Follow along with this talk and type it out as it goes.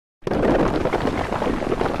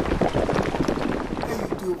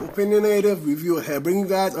OpinionativeReviewer here, bringing you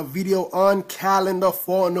guys a video on Calendar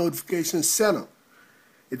for Notification Center.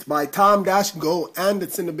 It's by Tom-Go and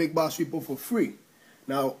it's in the Big Boss repo for free.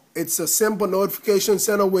 Now, it's a simple notification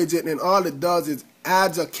center widget, and all it does is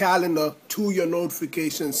adds a calendar to your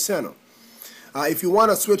notification center. If you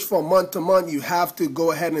want to switch from month to month, you have to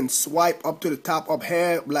go ahead and swipe up to the top up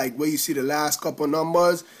here, like where you see the last couple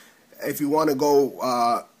numbers. If you want to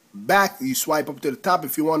go back, you swipe up to the top.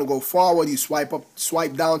 If you want to go forward, you swipe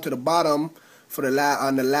down to the bottom for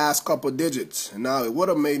on the last couple digits. Now, it would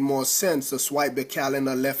have made more sense to swipe the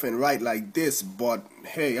calendar left and right like this, but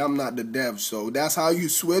hey, I'm not the dev, so that's how you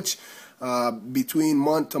switch between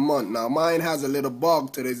month to month. Now, mine has a little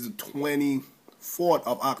bug. Today's the 24th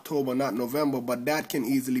of October, not November, but that can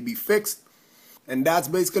easily be fixed. And that's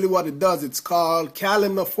basically what it does. It's called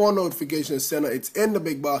Calendar for Notification Center. It's in the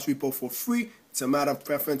Big Boss repo for free. It's a matter of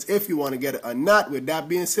preference if you want to get it or not. With that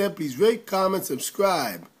being said, please rate, comment,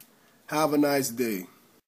 subscribe. Have a nice day.